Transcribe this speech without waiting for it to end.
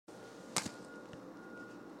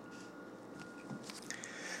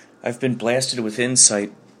I've been blasted with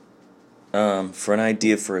insight for an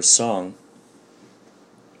idea for a song.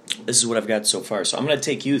 This is what I've got so far. So I'm going to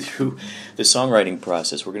take you through the songwriting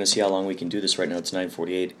process. We're going to see how long we can do this. Right now it's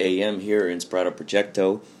 9:48 a.m. here in Sprado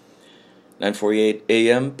Projecto. 9:48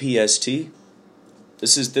 a.m. PST.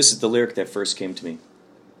 This is the lyric that first came to me.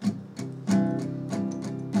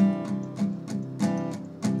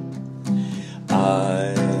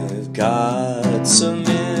 I've got some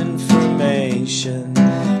information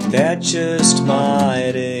that just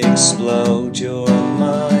might explode your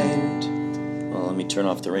mind. Well, let me turn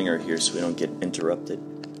off the ringer here so we don't get interrupted.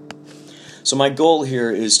 So my goal here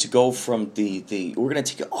is to go from we're going to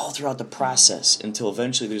take it all throughout the process until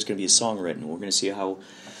eventually there's going to be a song written. We're going to see how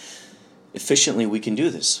efficiently we can do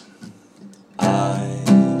this.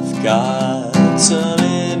 I've got some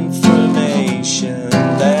information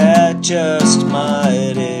that just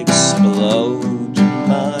might explode your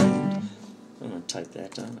mind. I'm going to type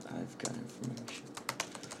that down. I've got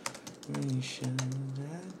information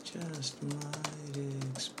that just might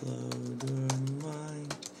explode your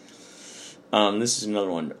mind. This is another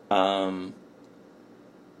one.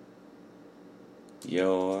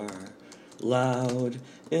 Your loud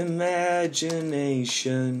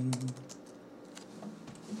imagination.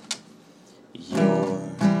 Your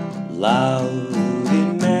loud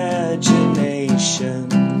imagination.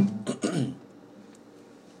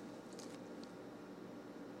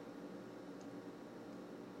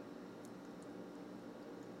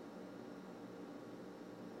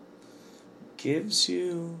 gives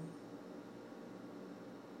you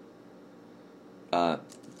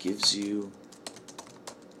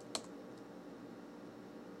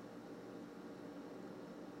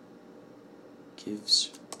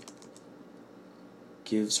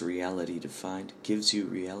gives reality to find. Gives you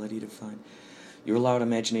reality to find. Your loud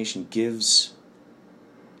imagination gives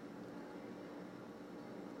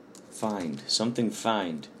find. Something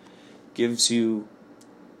find. Gives you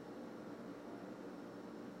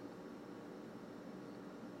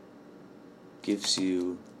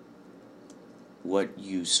what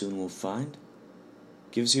you soon will find.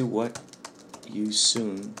 Gives you what you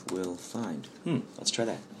soon will find. Let's try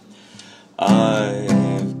that.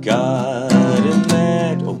 I've got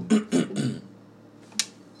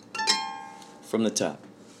from the top.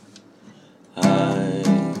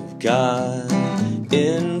 I've got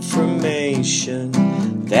information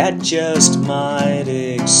that just might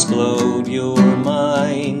explode your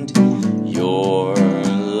mind. Your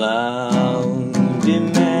loud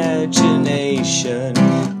imagination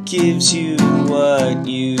gives you what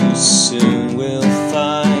you soon will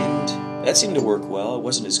find. That seemed to work well. It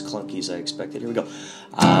wasn't as clunky as I expected. Here we go.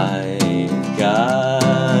 I've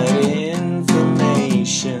got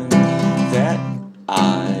information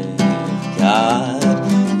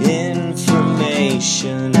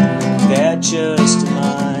that just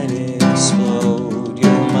might explode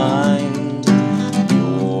your mind.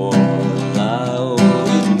 Your loud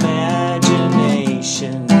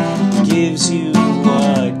imagination gives you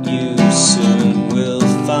what you soon will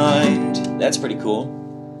find. That's pretty cool.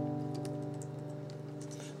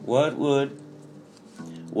 What would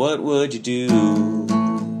you do?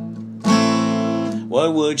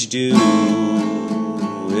 What would you do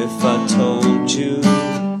if I told you?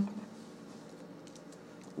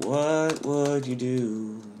 What would you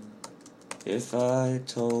do if I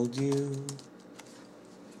told you?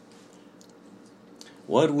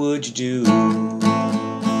 What would you do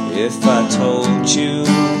if I told you?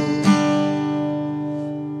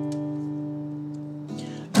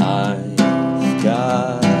 I've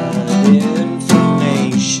got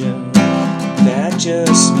information that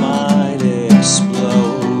just might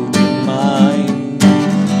explode your mind.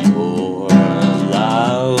 Your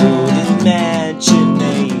loud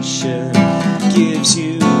imagination gives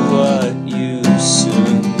you what you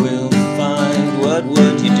soon will find. What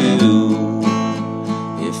would you do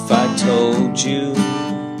if I told you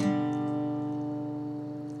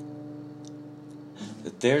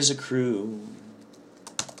that there's a crew?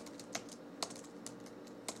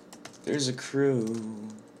 There's a crew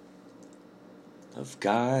of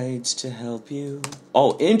guides to help you.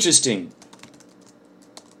 Oh, interesting.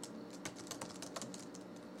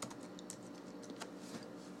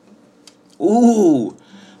 Ooh,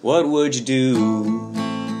 what would you do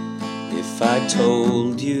if I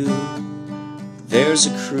told you there's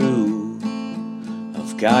a crew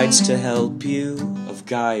of guides to help you? Of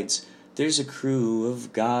guides. There's a crew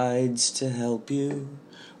of guides to help you.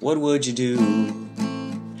 What would you do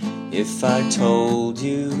if I told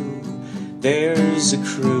you there's a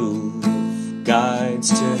crew of guides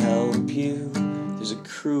to help you? There's a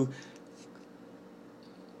crew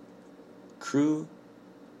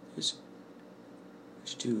What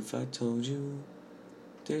would you do if I told you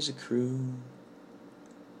there's a crew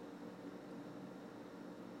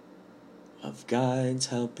of guides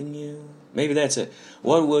helping you? Maybe that's it.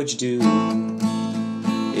 What would you do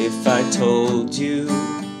if I told you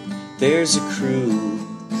there's a crew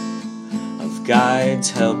of guides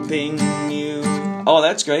helping you? Oh,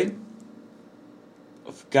 that's great.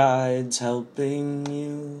 Of guides helping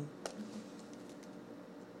you.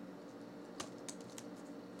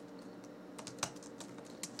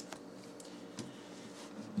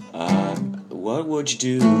 What would you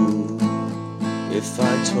do if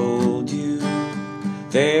I told you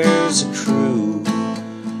there's a crew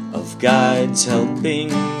of guides helping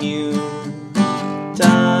you?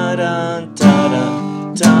 Da da da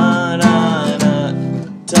da da da da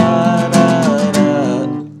da da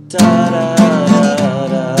da da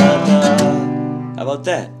da. How about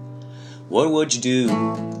that? What would you do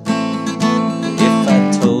if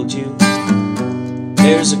I told you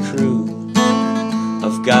there's a crew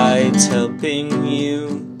of guides helping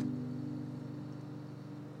you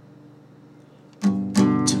to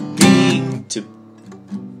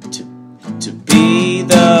be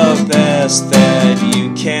the best that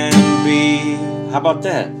you can be? How about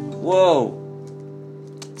that? Whoa!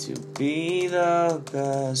 To be the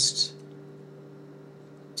best.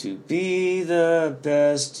 To be the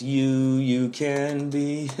best you can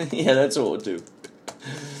be. Yeah, that's what we'll do.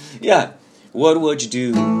 Yeah. What would you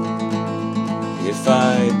do if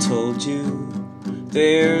I told you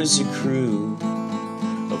there's a crew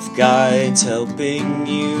of guides helping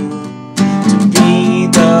you to be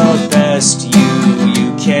the best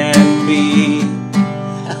you can be?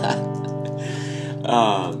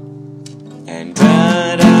 And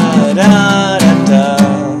da da da da da.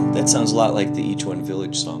 That sounds a lot like the Each One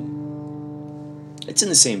Village song. It's in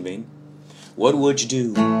the same vein. What would you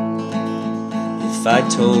do if I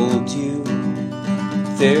told you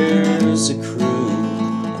there's a crew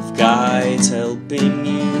of guides helping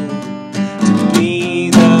you to be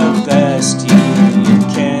the best you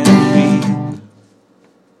can be?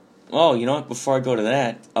 Oh, you know what? Before I go to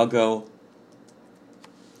that, I'll go,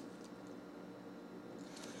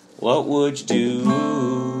 what would you do?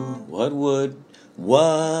 What would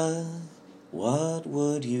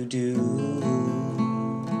you do?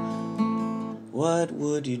 What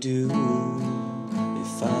would you do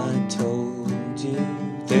if I told you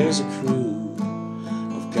there's a crew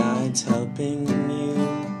of guides helping you?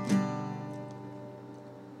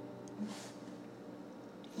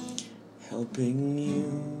 Helping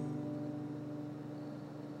you.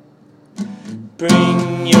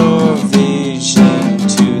 Bring your vision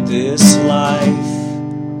to this life.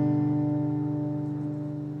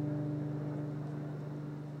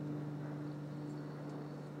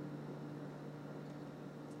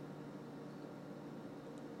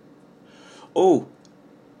 Oh,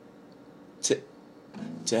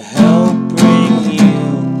 to help bring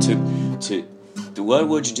you to what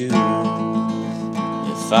would you do if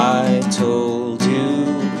I told you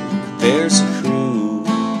there's a crew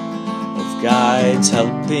of guides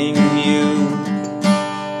helping you?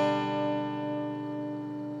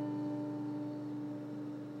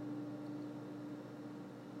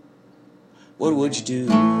 What would you do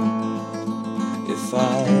if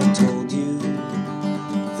I told you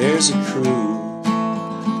there's a crew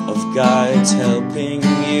of guides helping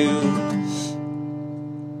you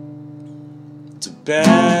to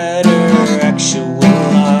better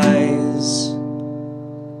actualize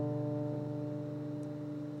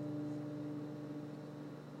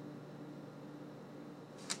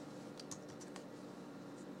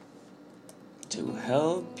to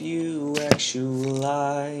help you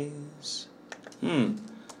actualize? There's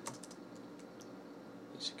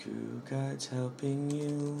a crew of guides helping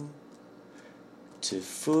you to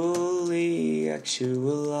fully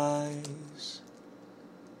actualize.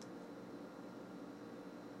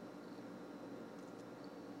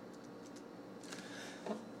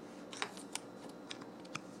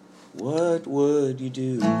 What would you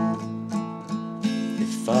do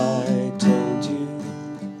if I told you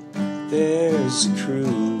there's a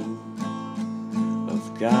crew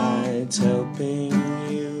of guides helping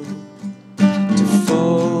you to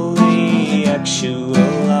fully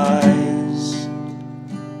actualize?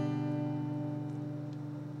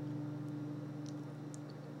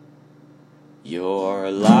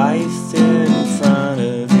 Your life in front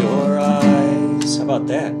of your eyes. How about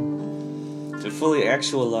that? To fully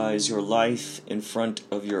actualize your life in front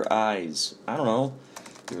of your eyes. I don't know.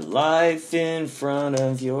 Your life in front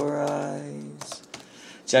of your eyes.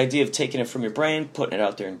 It's the idea of taking it from your brain, putting it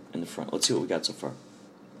out there in the front. Let's see what we got so far.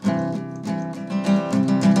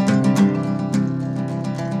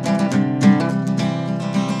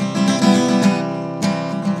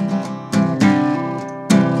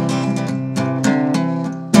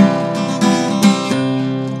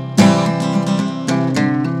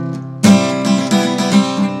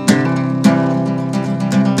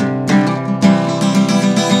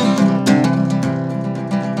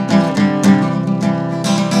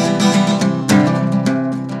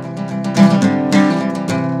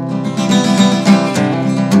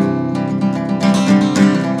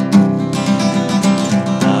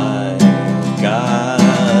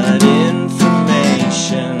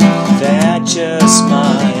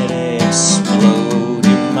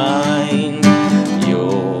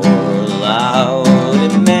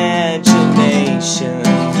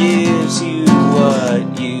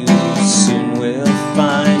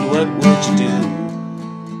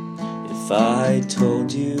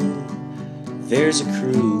 there's a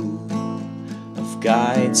crew of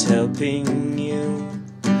guides helping you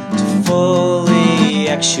to fully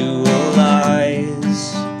actualize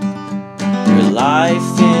your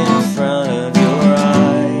life in front of your eyes.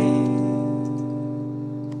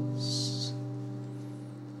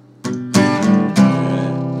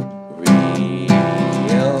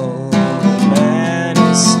 Real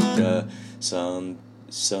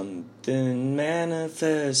something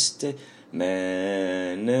manifested,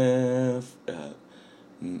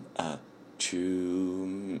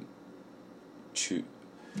 true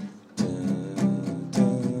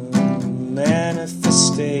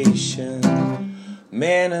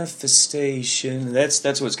manifestation. That's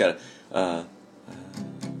what it's got.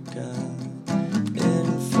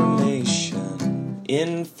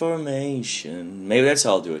 Information. Maybe that's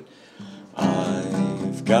how I'll do it.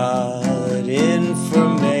 I've got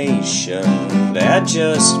information that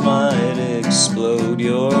just might explode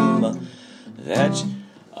your mind.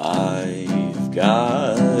 I've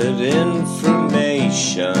got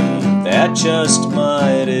information that just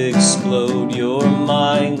might explode your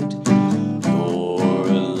mind. Your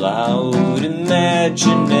loud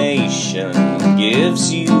imagination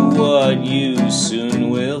gives you what you soon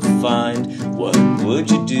will find. What would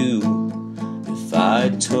you do if I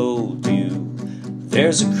told you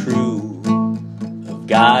there's a crew of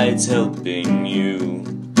guides helping you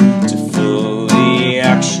to fully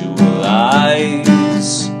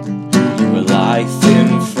actualize your life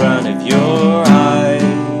in front of your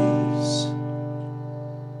eyes?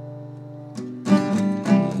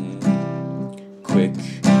 Quick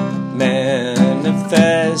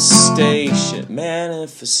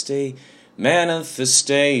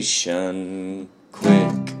manifestation,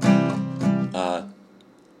 quick.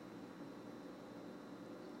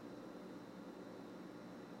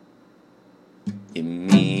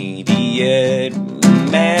 Immediate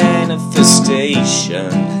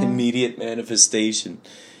manifestation. Immediate manifestation.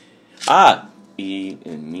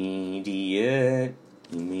 Immediate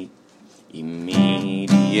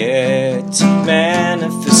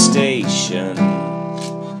manifestation.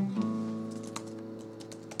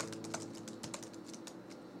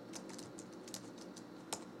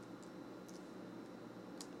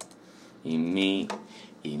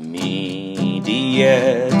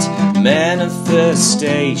 Immediate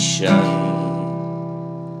manifestation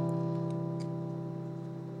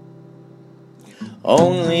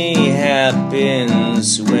only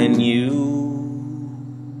happens when you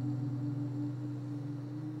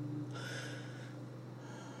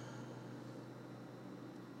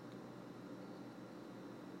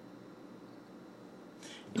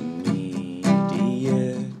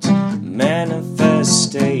immediate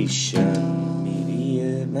manifestation.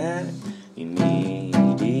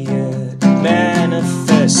 Immediate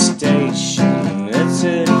manifestation. That's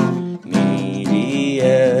it.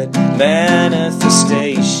 Immediate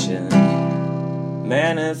manifestation.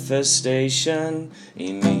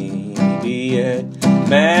 Immediate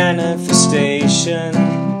manifestation.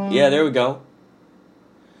 Yeah, there we go.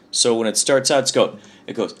 So when it starts out,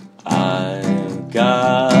 it goes, I've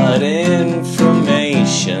got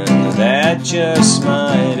information that just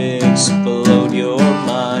might explode your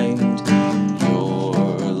mind. Your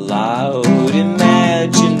loud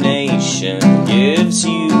imagination gives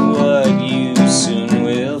you what you soon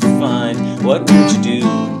will find. What would you do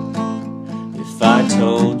if I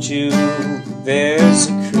told you there's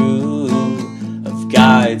a crew of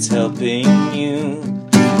guides helping you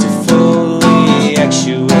to fully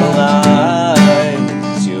actualize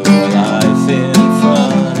your life in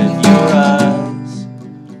front of your eyes?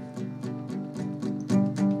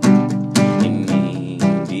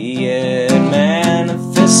 Immediate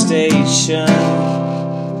manifestation.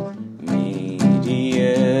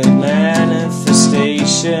 Immediate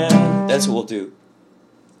manifestation. That's what we'll do.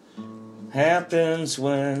 Happens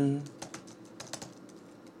when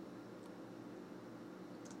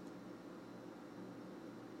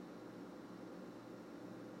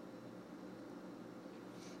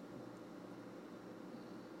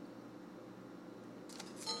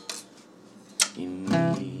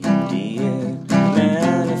immediate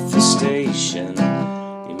manifestation.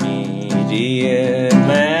 Immediate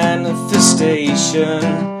manifestation.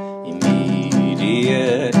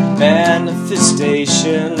 Immediate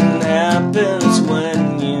manifestation happens when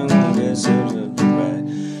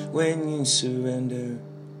you surrender.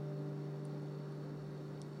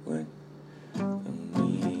 When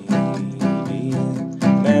immediate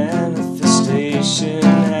manifestation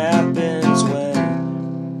happens when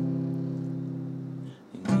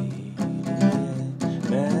immediate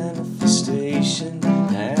manifestation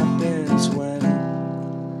happens when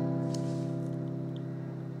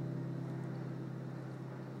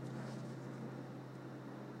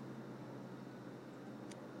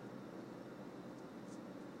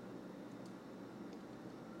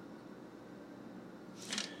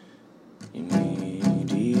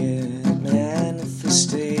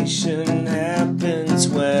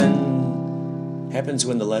manifestation happens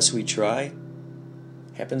when the less we try.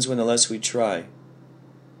 Happens when the less we try.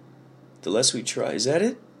 The less we try. Is that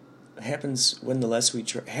it? Happens when the less we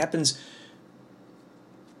try. Happens.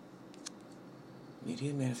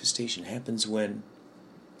 Immediate manifestation happens when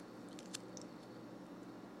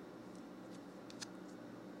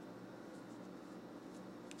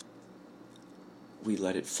we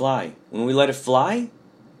let it fly. When we let it fly,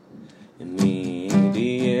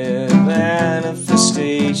 immediate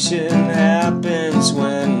manifestation happens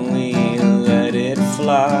when we let it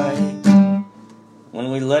fly.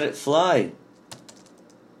 When we let it fly.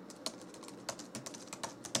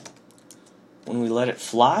 When we let it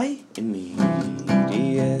fly,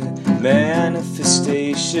 immediate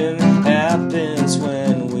manifestation happens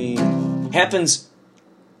when we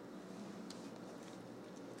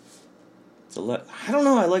I don't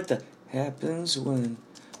know, I like the happens when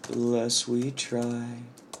the less we try.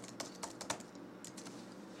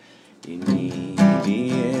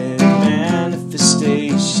 Immediate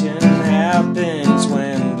manifestation happens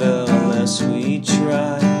when the less we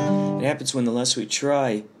try. It happens when the less we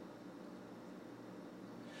try.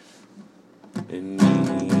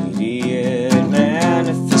 Immediate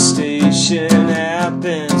manifestation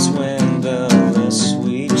happens when the less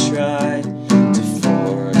we try to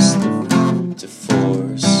force the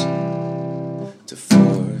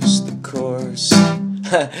course.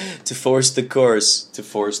 To force the course. To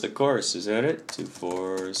force the course. Is that it? To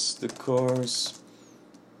force the course.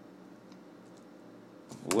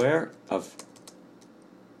 Where? Of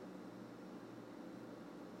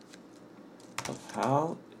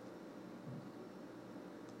how?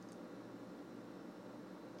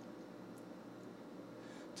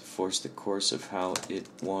 To force the course of how it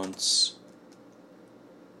wants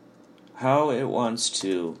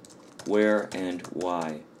to, where and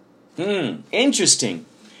why. Interesting.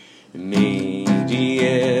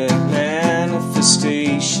 Immediate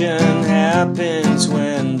manifestation happens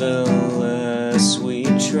when the less we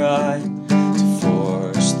try to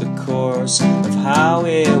force the course of how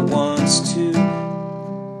it wants to.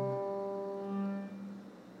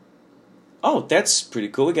 Oh, that's pretty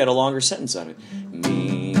cool. We got a longer sentence on it.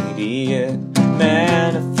 Immediate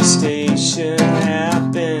manifestation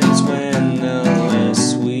happens when the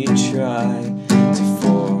less we try to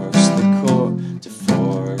force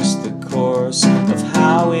the course of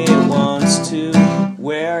how it wants to,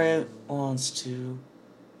 where it wants to.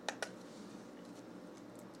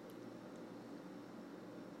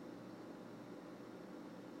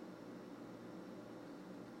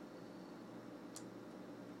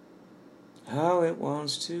 How it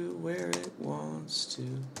wants to, where it wants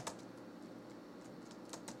to.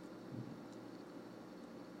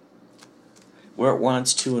 Where it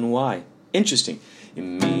wants to and why. Interesting.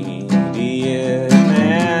 Immediate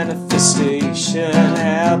manifestation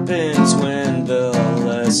happens when the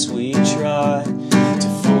less we try to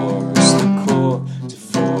force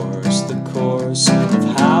the course of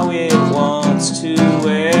how it wants to,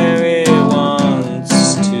 where it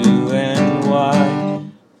wants to, and why.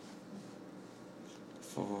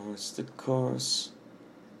 Force the course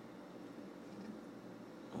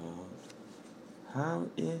of how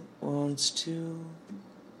it wants to.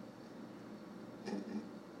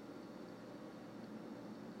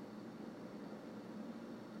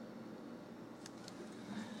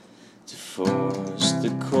 To force the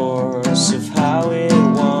course of how it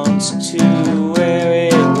wants to, where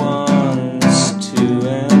it wants to,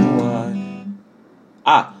 and why.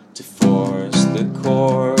 To force the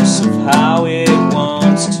course of how it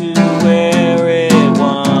wants to, where it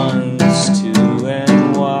wants to,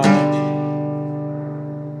 and why.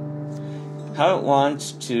 How it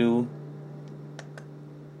wants to,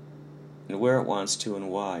 and where it wants to, and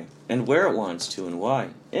why. And where it wants to, and why.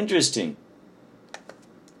 Interesting.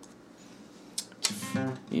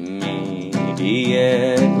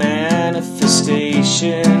 Immediate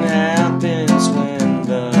manifestation happens when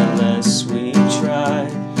the less we try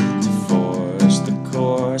to force the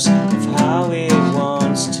course of how it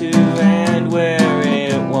wants to, and where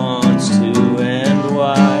it wants to, and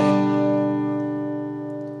why.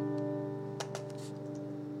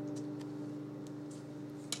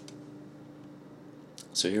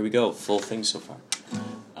 So here we go, full thing so far.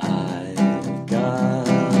 I've got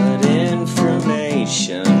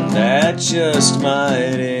information that just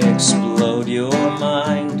might explode your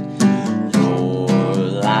mind. Your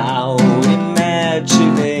loud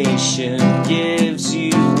imagination gives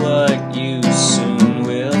you what you soon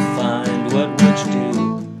will find. What would you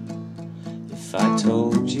do if I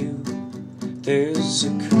told you there's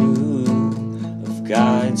a crew of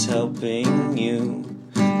guides helping you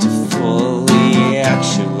to fully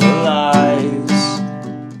actualize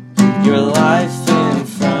your life in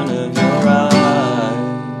front of your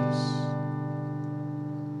eyes.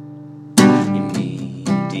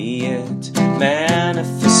 Immediate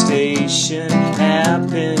manifestation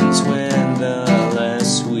happens when the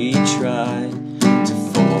less we try to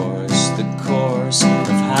force the course of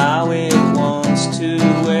how it wants to,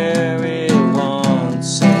 where it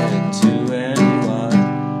wants it to, and why.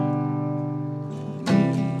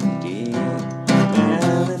 Immediate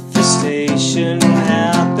manifestation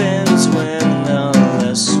happens when the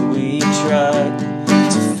less we try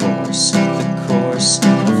to force the course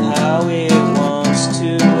of how it wants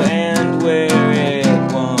to, and where it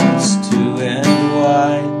wants to, and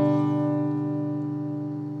why.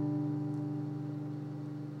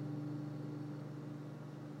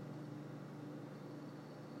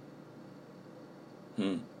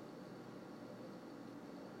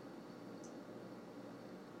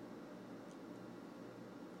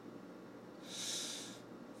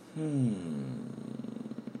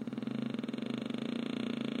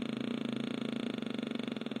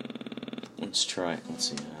 Let's try it. Let's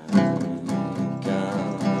see. I've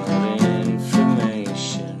got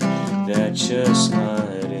information that just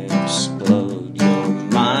might explode your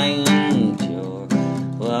mind. Your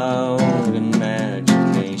loud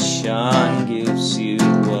imagination gives you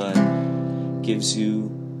what? Gives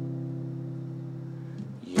you.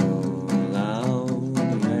 Your loud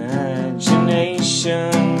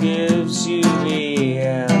imagination gives you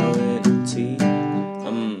reality.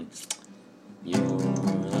 Your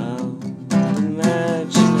loud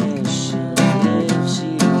imagination gives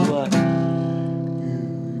you what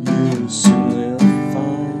you soon will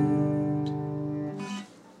find.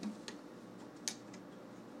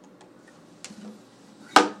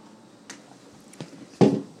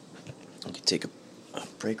 We could take a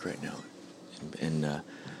break right now and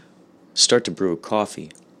start to brew a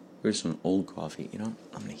coffee. Here's some old coffee. You know,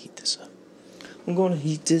 I'm gonna heat this up. I'm gonna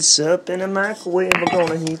heat this up in a microwave. I'm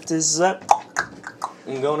gonna heat this up.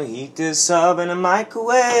 I'm gonna heat this up in a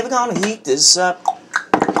microwave. I'm gonna heat this up.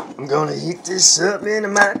 I'm gonna heat this up in a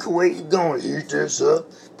microwave. I'm gonna heat this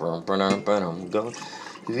up. I'm gonna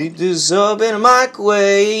heat this up in a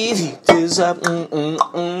microwave. Heat this up. Heat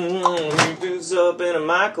this up in a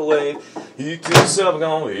microwave. Heat this up. I'm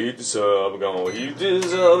gonna heat this up. I'm gonna heat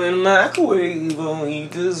this up in a microwave. I'm gonna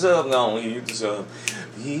heat this up. I'm gonna heat this up.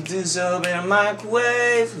 Heat this up in a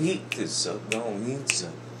microwave. Heat this up. I'm gonna heat this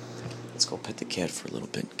up. Let's go pet the cat for a little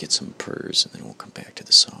bit, get some purrs, and then we'll come back to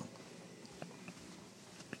the song.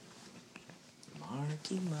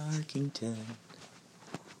 Marky Markington.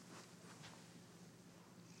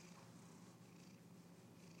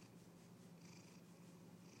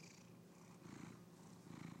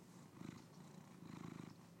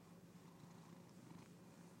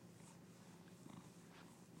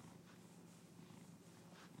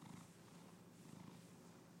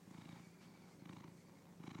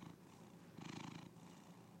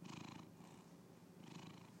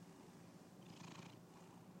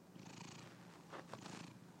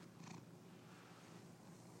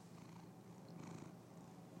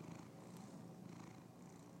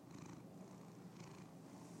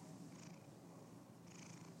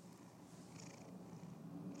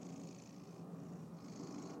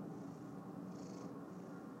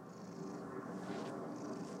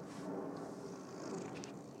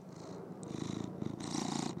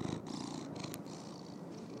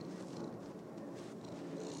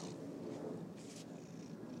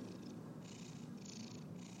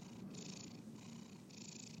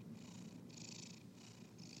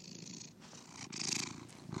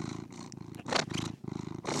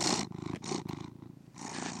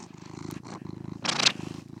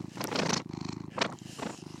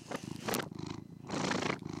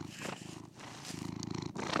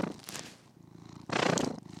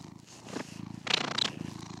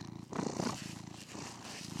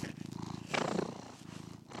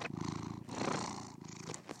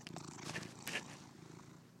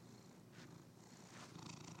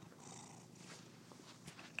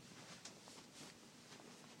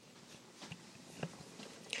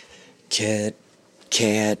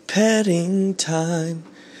 Cat petting time.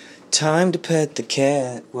 Time to pet the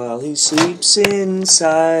cat while he sleeps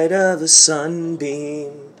inside of a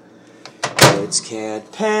sunbeam. It's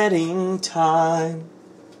cat petting time.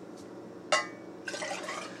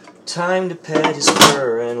 Time to pet his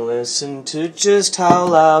fur and listen to just how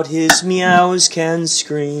loud his meows can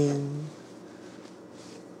scream.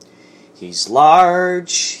 He's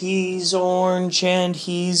large, he's orange, and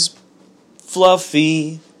he's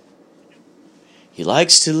fluffy. He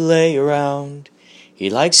likes to lay around. He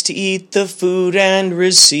likes to eat the food and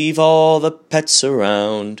receive all the pets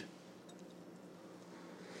around.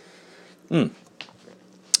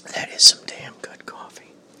 That is some damn good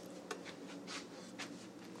coffee.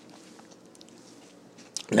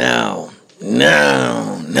 Now,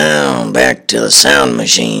 back to the sound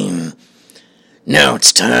machine. Now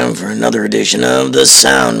it's time for another edition of the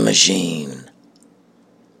Sound Machine.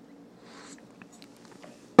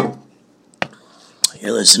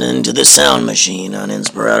 You're listening to the Sound Machine on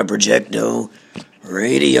Inspirata Projecto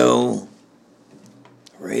Radio.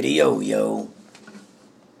 Radio, yo.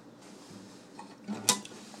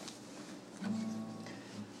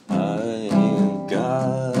 I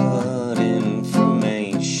got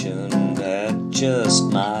information that just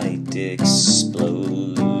might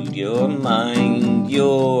explode your mind.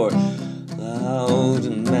 Your loud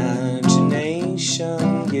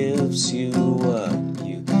imagination gives you what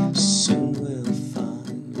you soon will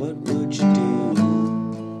find. What would you do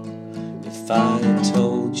if I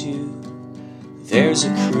told you there's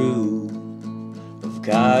a crew of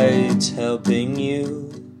guides helping you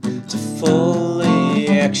to fully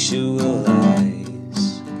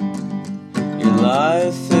actualize your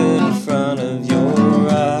life in front of your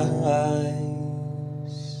eyes?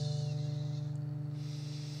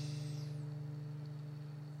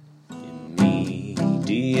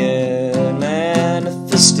 Immediate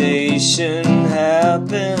manifestation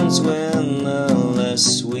happens when the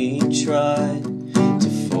less we try to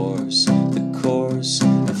force the course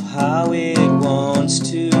of how it wants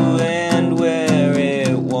to and where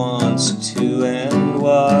it wants to and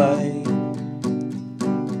why.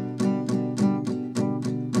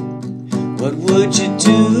 What would you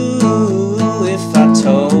do if I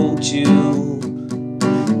told you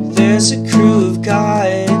there's a crew of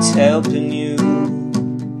guides helping you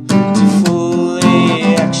to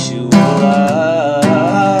fully actualize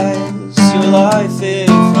your life in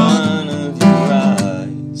front of your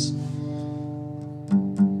eyes?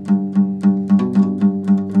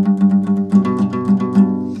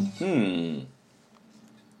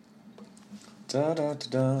 Da da da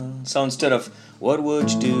da. So instead of what would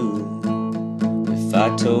you do if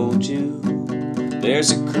I told you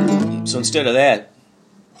there's a crew, so instead of that,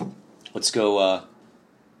 let's go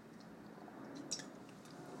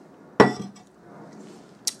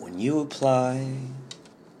when you apply,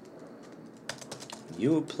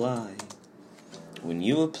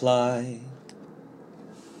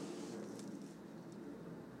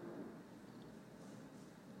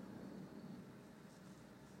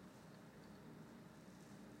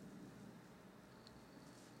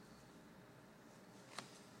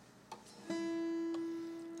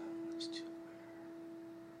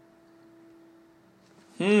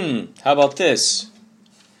 how about this?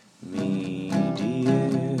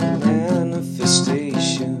 Immediate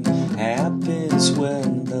manifestation happens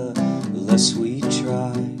when the less we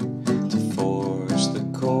try to force the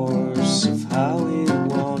course of how it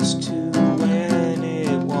wants to, when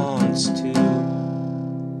it wants to,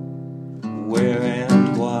 where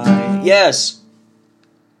and why. Yes!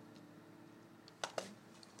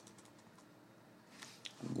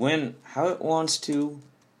 When, how it wants to,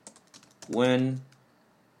 when.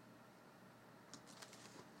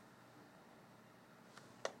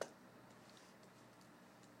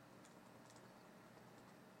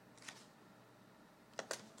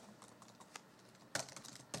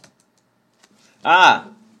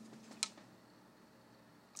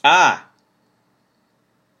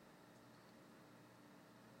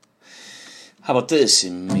 How about this?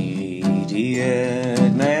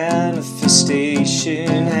 Immediate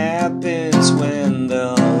manifestation happens when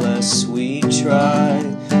the less we try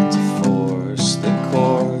to force the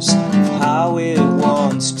course of how it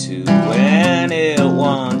wants to, when it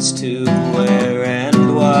wants to, where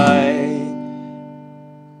and why.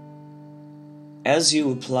 As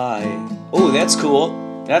you apply. Oh, that's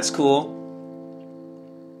cool. That's cool.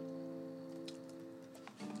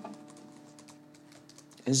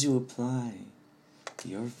 As you apply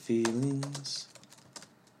your feelings,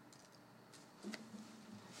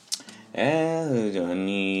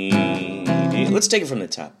 let's take it from the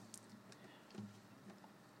top.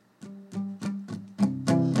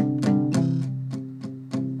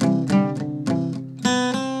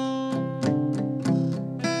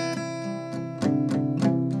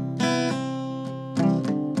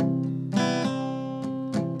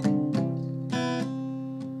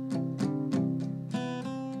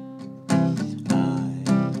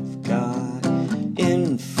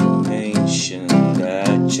 Information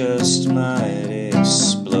that just might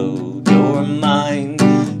explode your mind.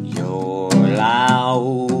 Your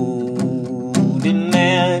loud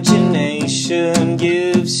imagination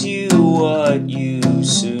gives you what you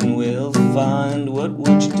soon will find. What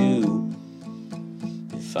would you do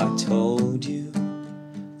if I told you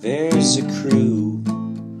there's a crew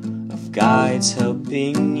of guides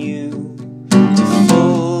helping you to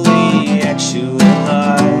fully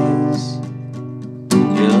actualize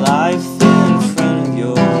your life in front of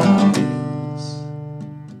your eyes.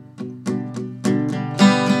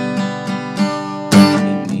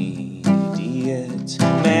 Immediate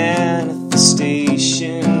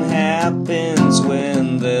manifestation happens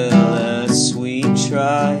when the less we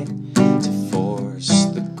try to force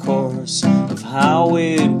the course of how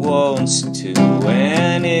it wants to,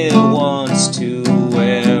 when it wants to,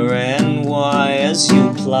 where and why, as you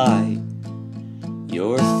apply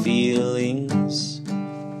your feelings.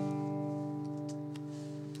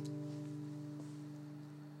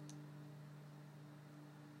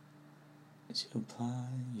 As you apply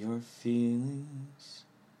your feelings.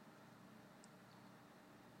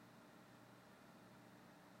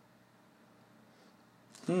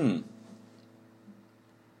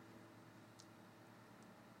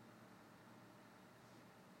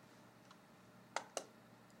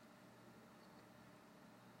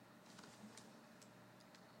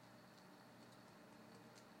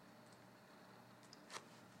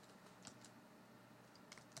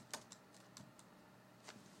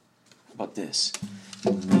 How about this?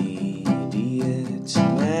 Immediate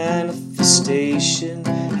manifestation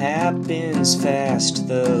happens fast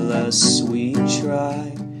the less we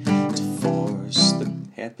try to force the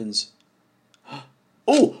happens.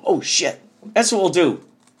 Oh shit, that's what we'll do.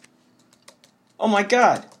 Oh my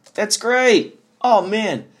god, that's great. Oh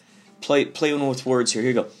man, play one with words here.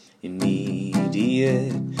 Here you go.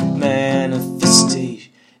 Immediate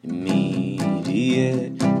manifestation,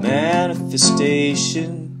 immediate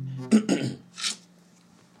manifestation.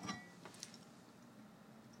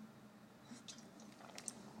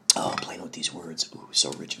 Oh, playing with these words. Ooh,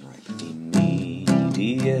 so rich and ripe.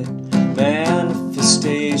 Immediate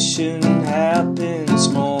manifestation happens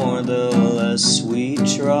more the less we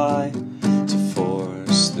try to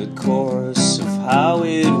force the course of how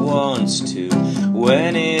it wants to,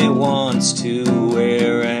 when it wants to,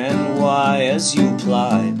 where and why, as you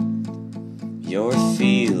apply your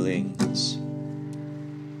feelings.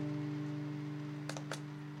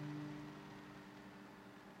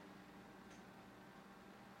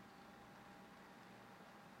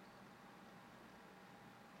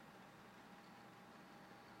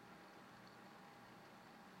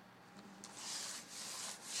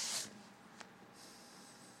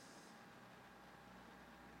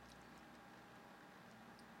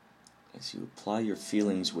 As you apply your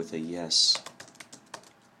feelings with a yes.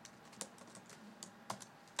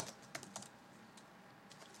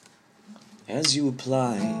 As you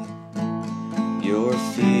apply your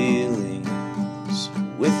feelings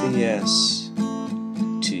with a yes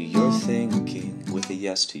to your thinking, with a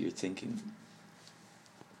yes to your thinking.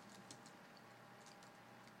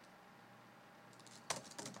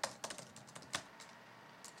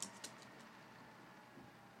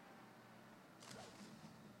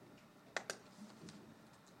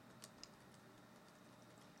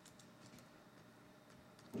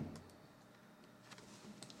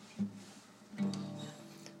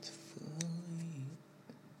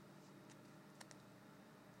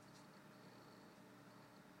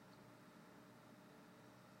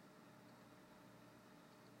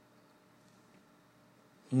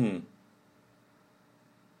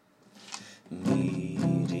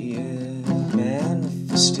 Immediate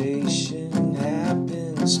manifestation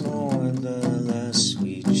happens more the less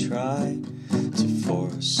we try to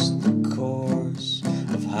force the course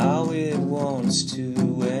of how it wants to,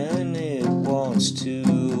 when it wants to,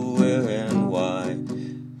 where and why.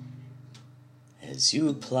 As you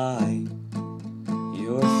apply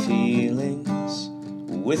your feelings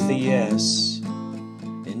with a yes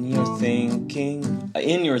in your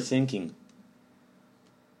thinking,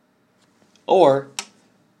 or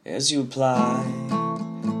as you apply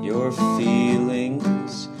your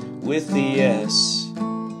feelings with a yes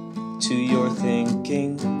to your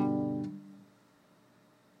thinking,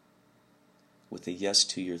 with a yes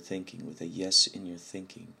to your thinking, with a yes in your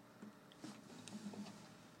thinking.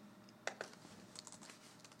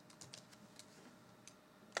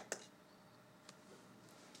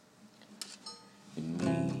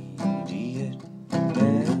 Immediate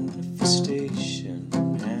manifestation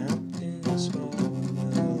happens more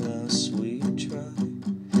the less we try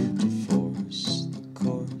to force the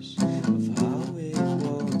course of how it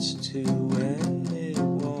wants to, when it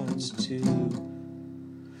wants to,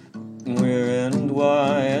 where and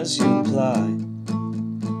why, as you apply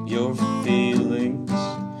your feelings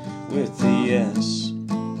with a yes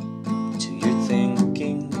to your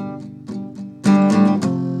thinking.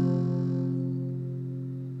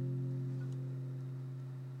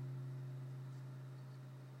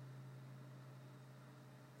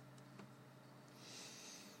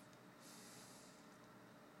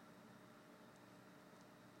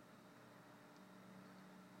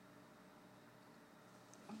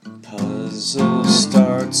 puzzle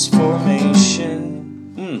starts formation.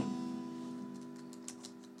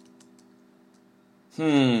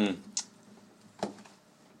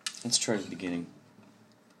 Let's try the beginning.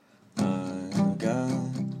 I've got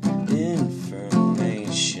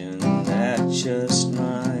information that just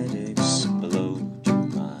might explode your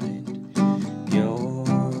mind. Your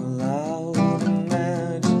loud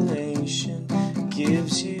imagination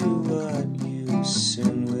gives you what you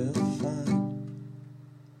soon will find.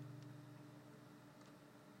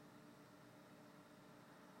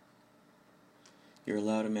 Your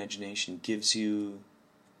loud imagination gives you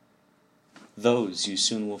those you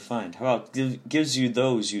soon will find. How about gives you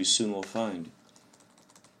those you soon will find?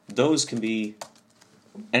 Those can be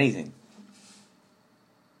anything.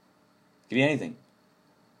 Could be anything.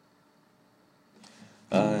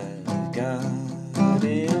 I've got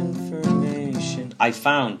information. I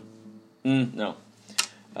found. No.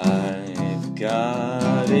 I've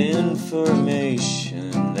got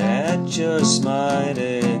information that just might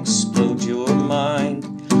explode your mind.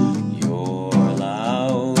 Your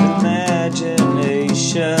loud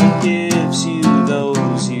imagination gives you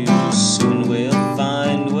those you soon will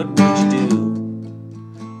find. What would you do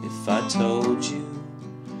if I told you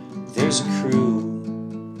there's a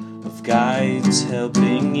crew of guides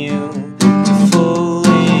helping you to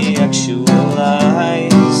fully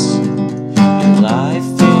actualize your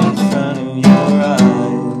life in front of your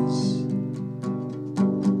eyes?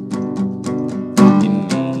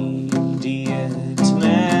 Immediate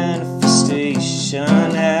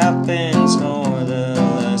manifestation happens more the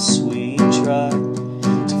less we try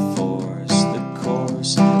to force the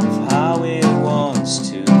course of how it wants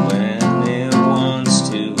to, when it wants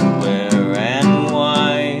to, where and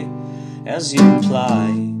why, as you apply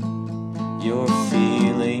your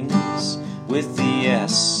feelings with the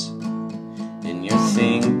S in your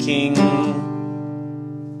thinking.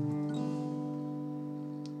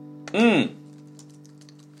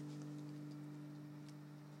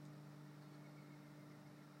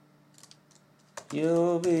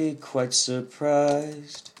 You'll be quite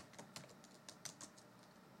surprised.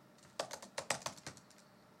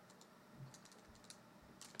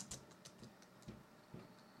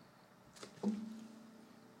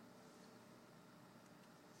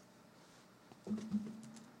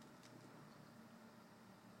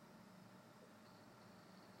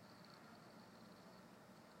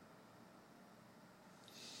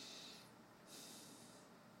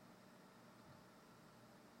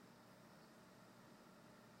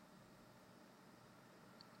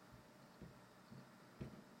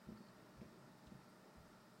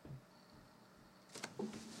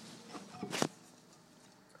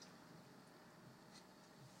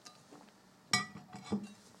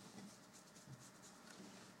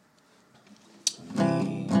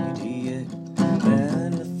 Immediate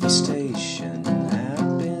manifestation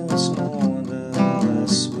happens more the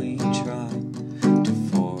less we try to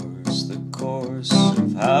force the course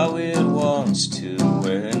of how it wants to,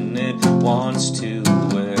 when it wants to,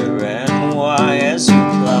 where and why, as you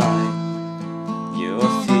apply your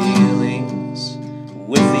feelings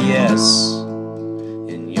with the S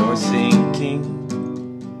in your thinking.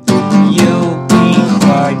 You'll be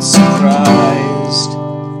quite surprised.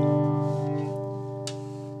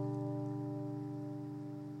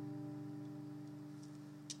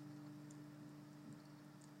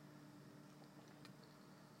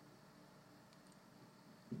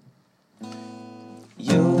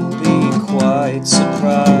 You'll be quite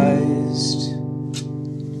surprised.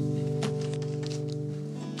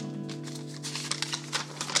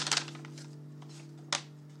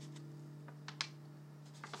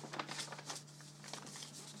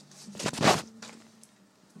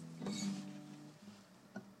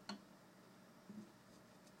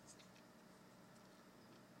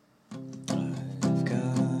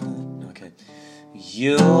 Okay.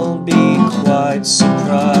 You'll be quite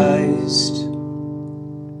surprised.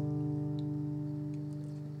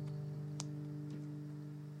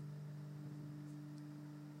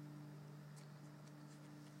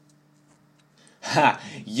 Ha!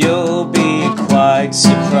 You'll be quite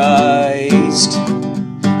surprised.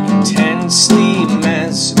 Intensely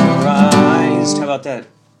mesmerized. How about that?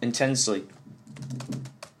 Intensely.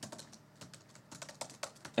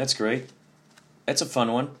 That's great. That's a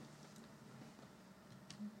fun one.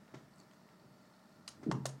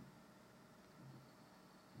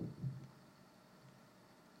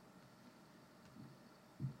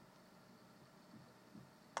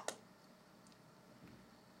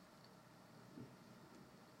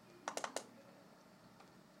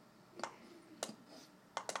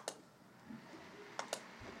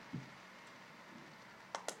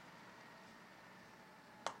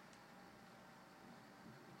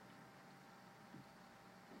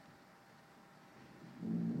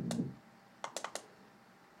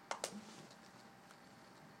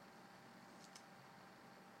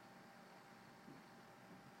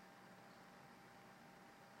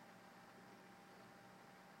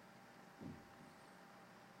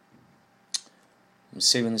 I'm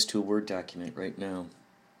saving this to a Word document right now.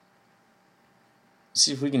 Let's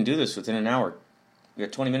see if we can do this within an hour. We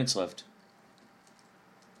got 20 minutes left.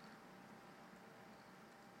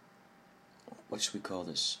 What should we call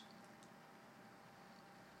this?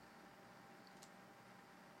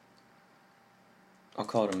 I'll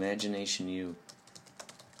call it Imagination U.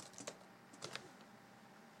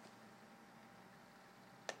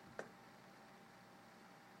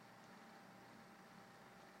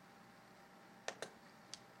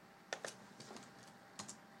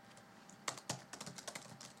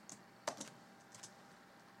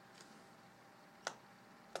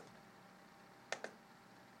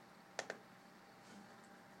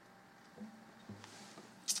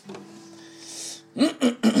 I've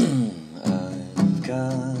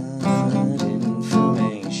got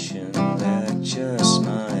information that just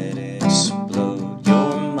might explode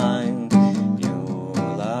your mind. Your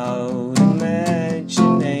loud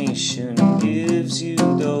imagination gives you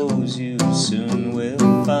those you soon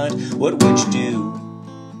will find. What would you do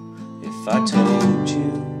if I told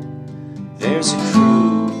you there's a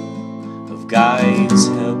crew of guides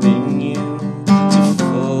helping you to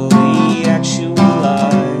fully actualize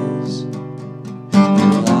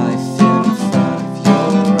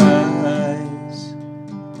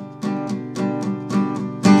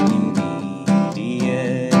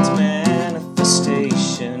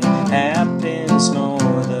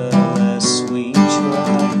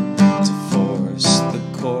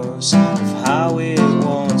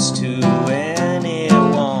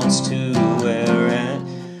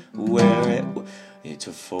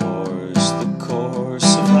to force the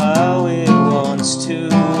course of how it wants to,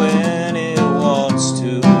 when it wants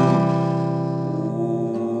to,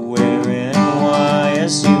 where and why,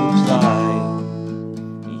 as you apply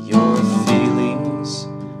your feelings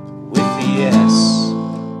with the yes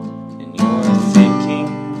in your thinking,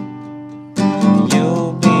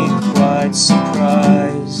 you'll be quite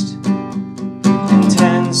surprised,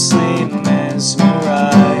 intensely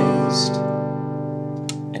mesmerized.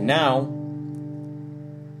 And now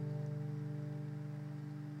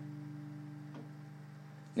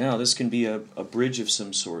this can be a bridge of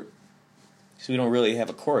some sort. So we don't really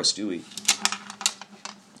have a chorus, do we?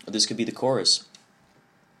 This could be the chorus.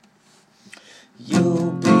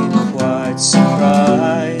 You'll be quite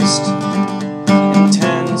surprised,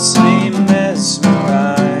 intensely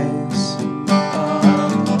mesmerized.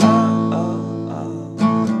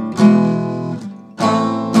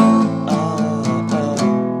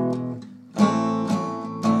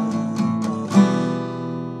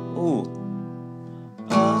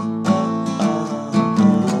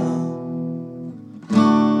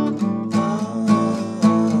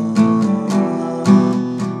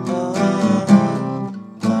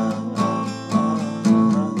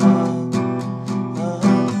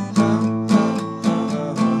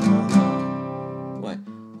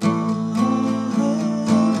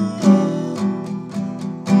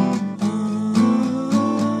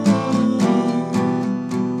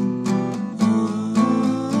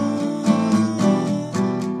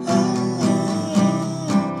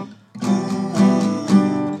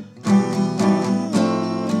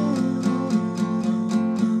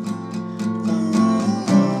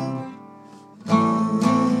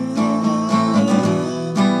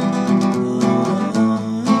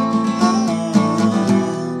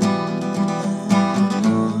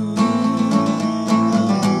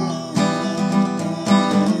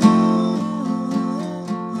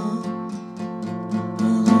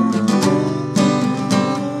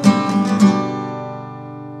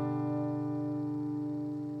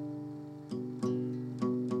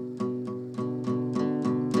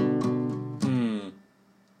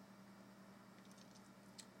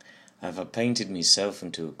 Have I painted myself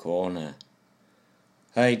into a corner?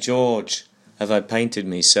 Hey George, have I painted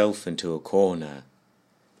myself into a corner?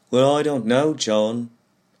 Well, I don't know, John.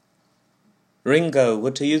 Ringo,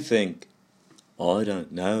 what do you think? I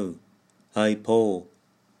don't know. Hey Paul.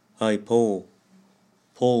 Hey Paul.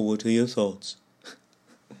 Paul, what are your thoughts?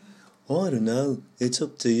 I don't know. It's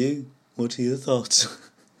up to you. What are your thoughts?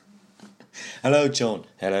 Hello, John.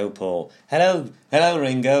 Hello, Paul. Hello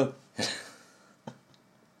Ringo.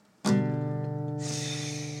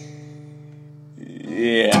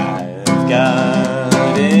 Yeah, I've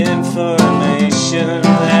got information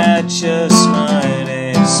that just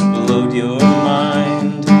might explode your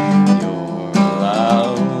mind. Your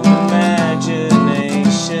loud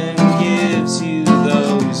imagination gives you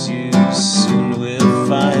those you soon will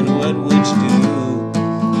find. What would you do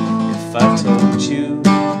if I told you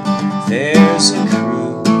there's a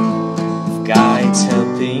crew of guides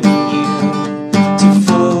helping you to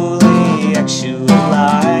fully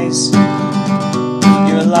actualize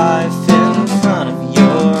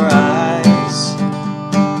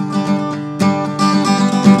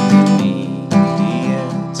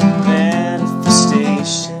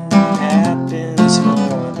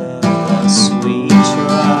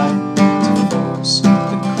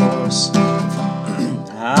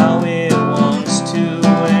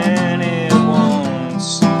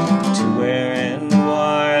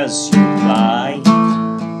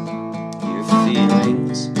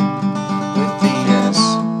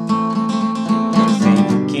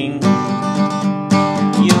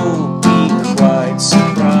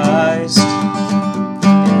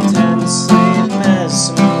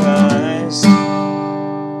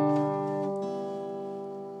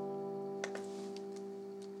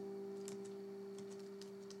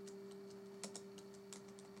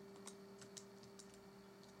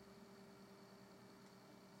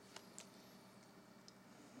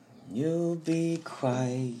You'll be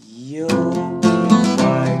quite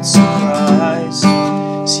surprised.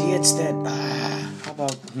 See, it's that, how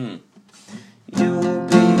about, You'll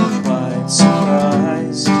be quite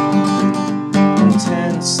surprised,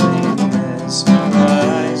 intensely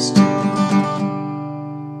mesmerized.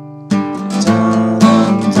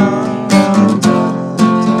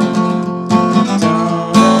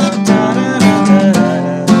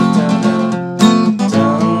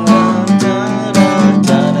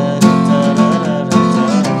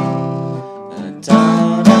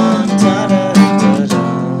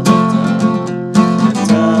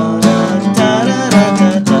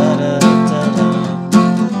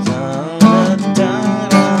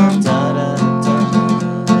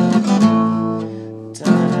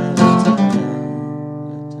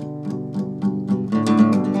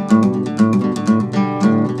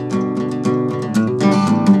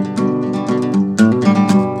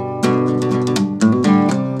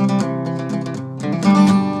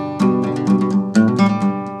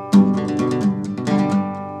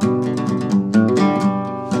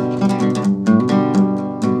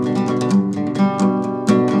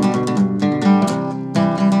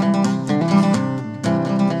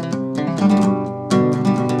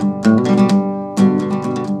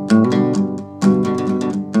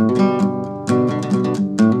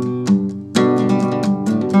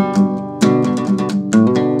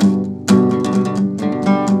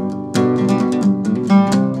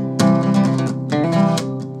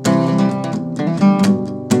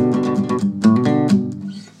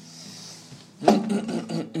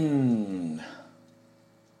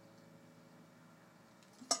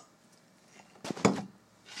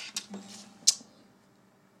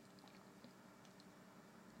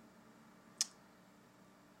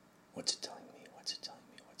 What's it telling me? What's it telling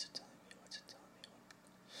me? What's it telling me? What's it telling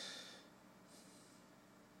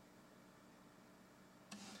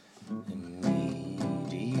me?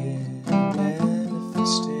 Immediate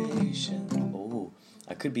manifestation. Oh,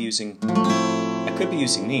 I could be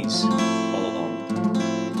using these all along.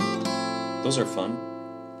 Those are fun.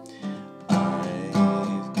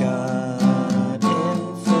 I've got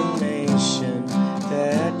information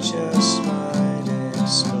that just might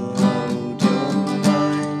explode your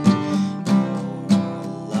mind. Your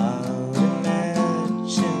loud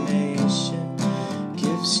imagination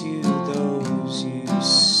gives you those you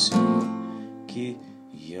soon get.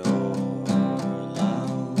 Your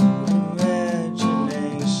loud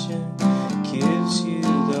imagination gives you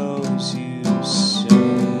those you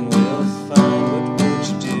soon will find. What would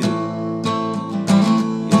you do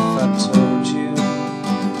if I told you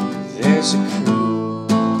there's a crew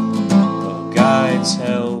of guides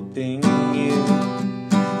helping you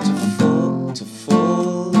to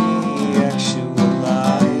fully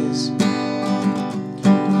actualize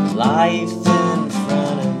life in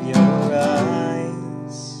front of your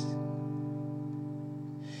eyes?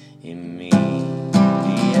 Immediate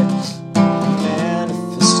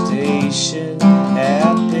manifestation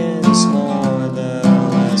happens more the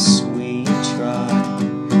less we try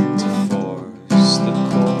to force the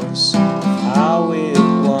course how it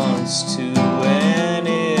wants to, when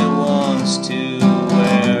it wants to,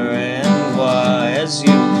 where and why, as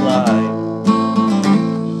you apply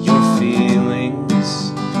your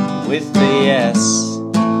feelings with the yes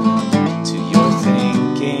to your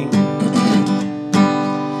thinking.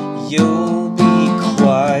 You'll be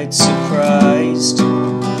quite surprised,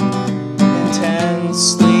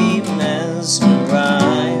 intensely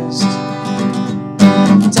mesmerized.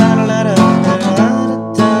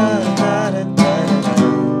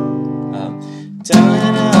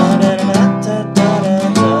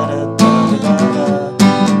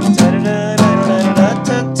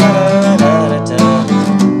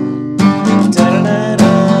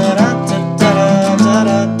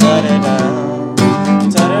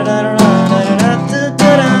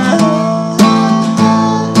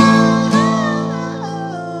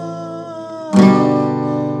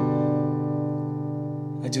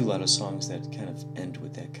 I do a lot of songs that kind of end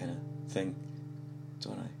with that kind of thing,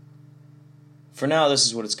 don't I? For now, this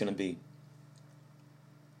is what it's going to be.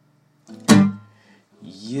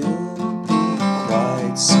 You'll be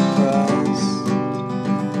quite surprised,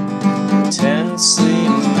 intensely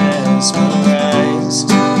mesmerized.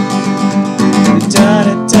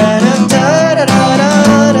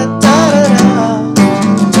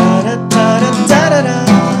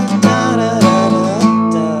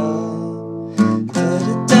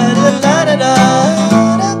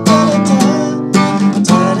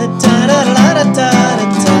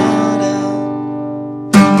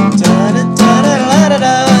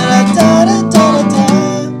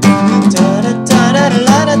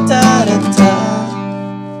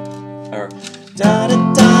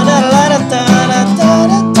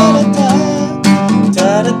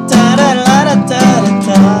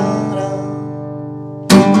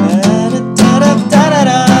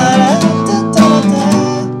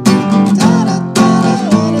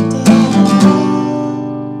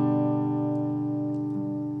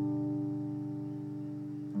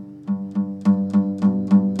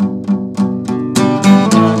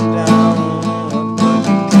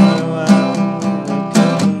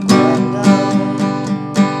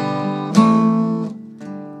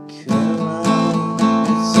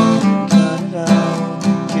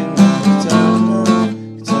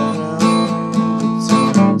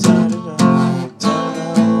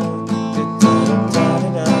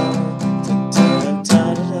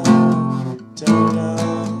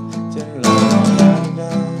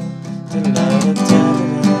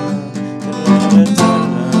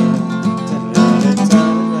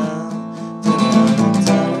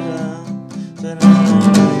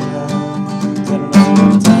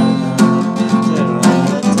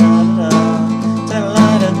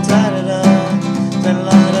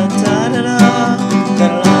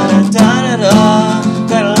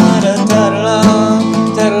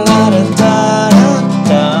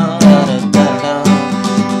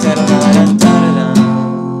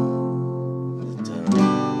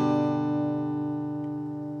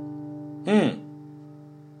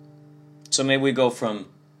 So maybe we go from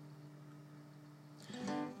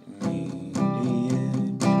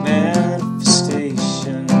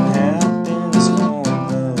manifestation happens more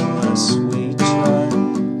the less we try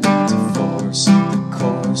to force the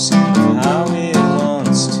course of how it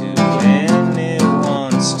wants to, and it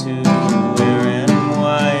wants to, where and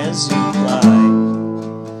why as you apply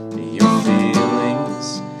your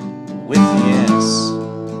feelings with yes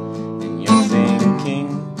and your thinking.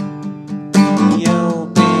 You'll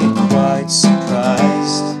be quite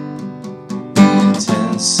surprised,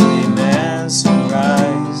 intensely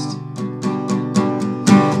mesmerized.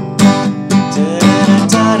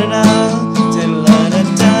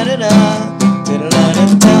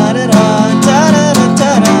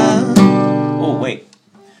 Oh wait.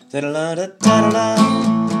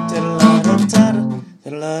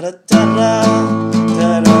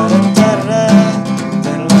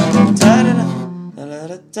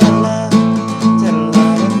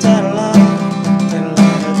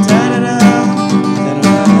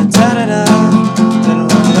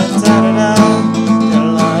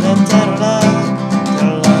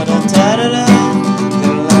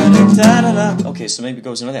 Okay, so maybe it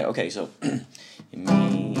goes into that. Okay, so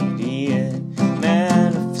immediate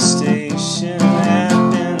manifestation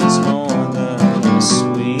happens more the less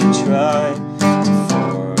we try to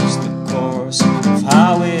force the course of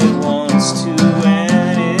how it wants to,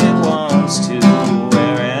 and it wants to,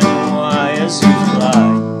 where and why as you fly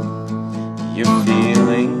your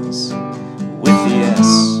feelings with yes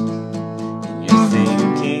and your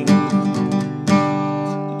thinking.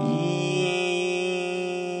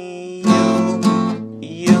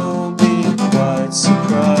 You'll be quite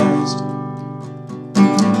surprised,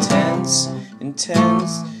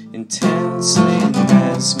 intensely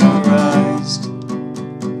mesmerized.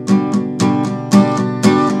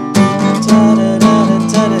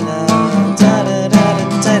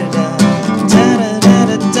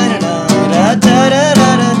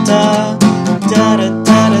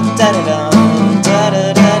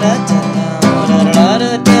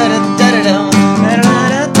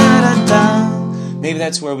 Maybe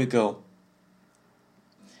that's where we go.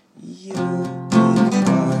 You'll be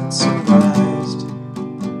quite surprised,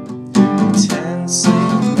 intensely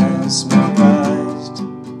mesmerized.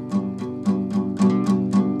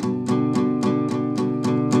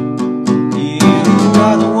 You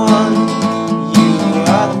are the one, you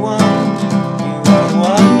are the one, you are the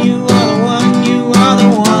one, you are the one, you are the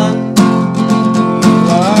one, you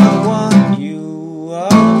are the one, you are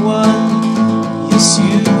the one. Yes,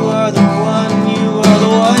 you are the one, you are the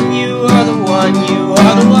one, you are the one, you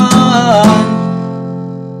are the one.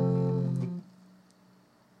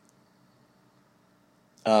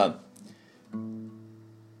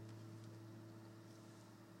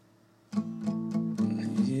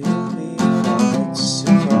 You'll be quite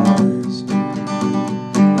surprised,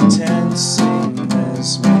 intensely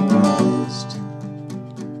mesmerized.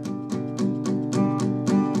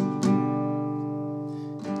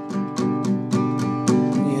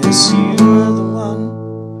 Yes, you are the one.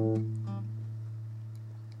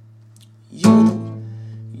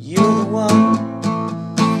 You're the one.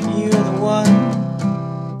 You're the one.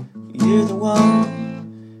 You're the one.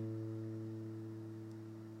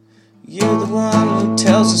 You're the one who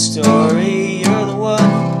tells a story. You're the one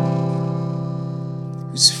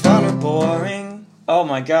who's fun or boring. Oh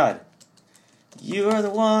my God. You're the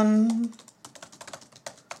one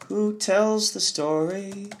who tells the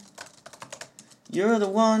story. You're the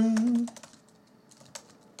one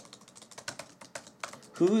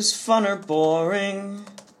who's fun or boring.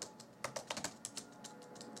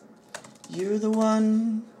 You're the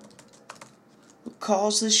one who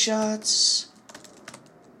calls the shots.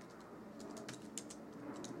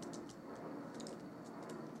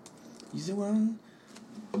 You're the one.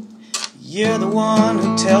 You're the one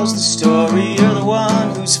who tells the story. You're the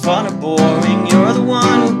one who's fun or boring. You're the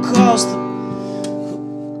one who calls the.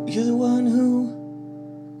 You're the one who.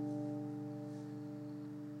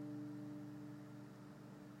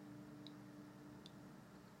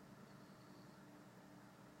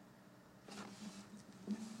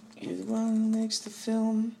 You're the one who makes the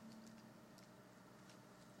film.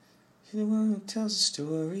 You're the one who tells the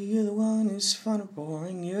story. You're the one who's fun or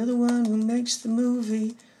boring. You're the one who makes the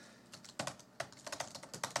movie.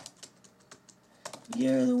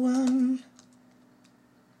 You're the one.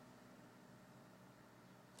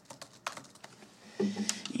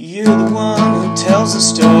 You're the one who tells the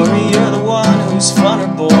story. You're the one who's fun or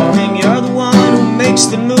boring. You're the one who makes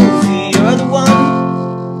the movie. You're the one.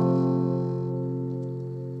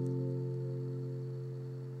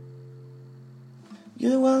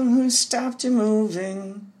 You're the one who stopped you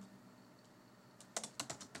moving.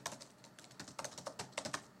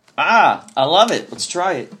 Ah, I love it. Let's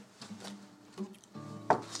try it.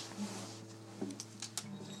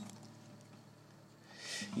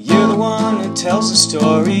 You're the one who tells the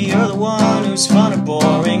story. You're the one who's fun or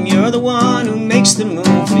boring. You're the one who makes the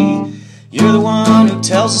movie. You're the one who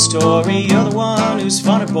tells the story. You're the one who's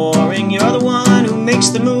fun or boring. You're the one who makes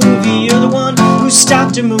the movie. You're the one who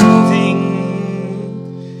stopped her moving.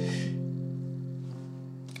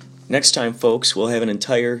 Next time, folks, we'll have an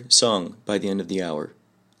entire song by the end of the hour.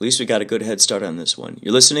 At least we got a good head start on this one.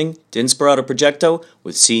 You're listening to Inspirato Projecto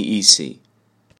with CEC.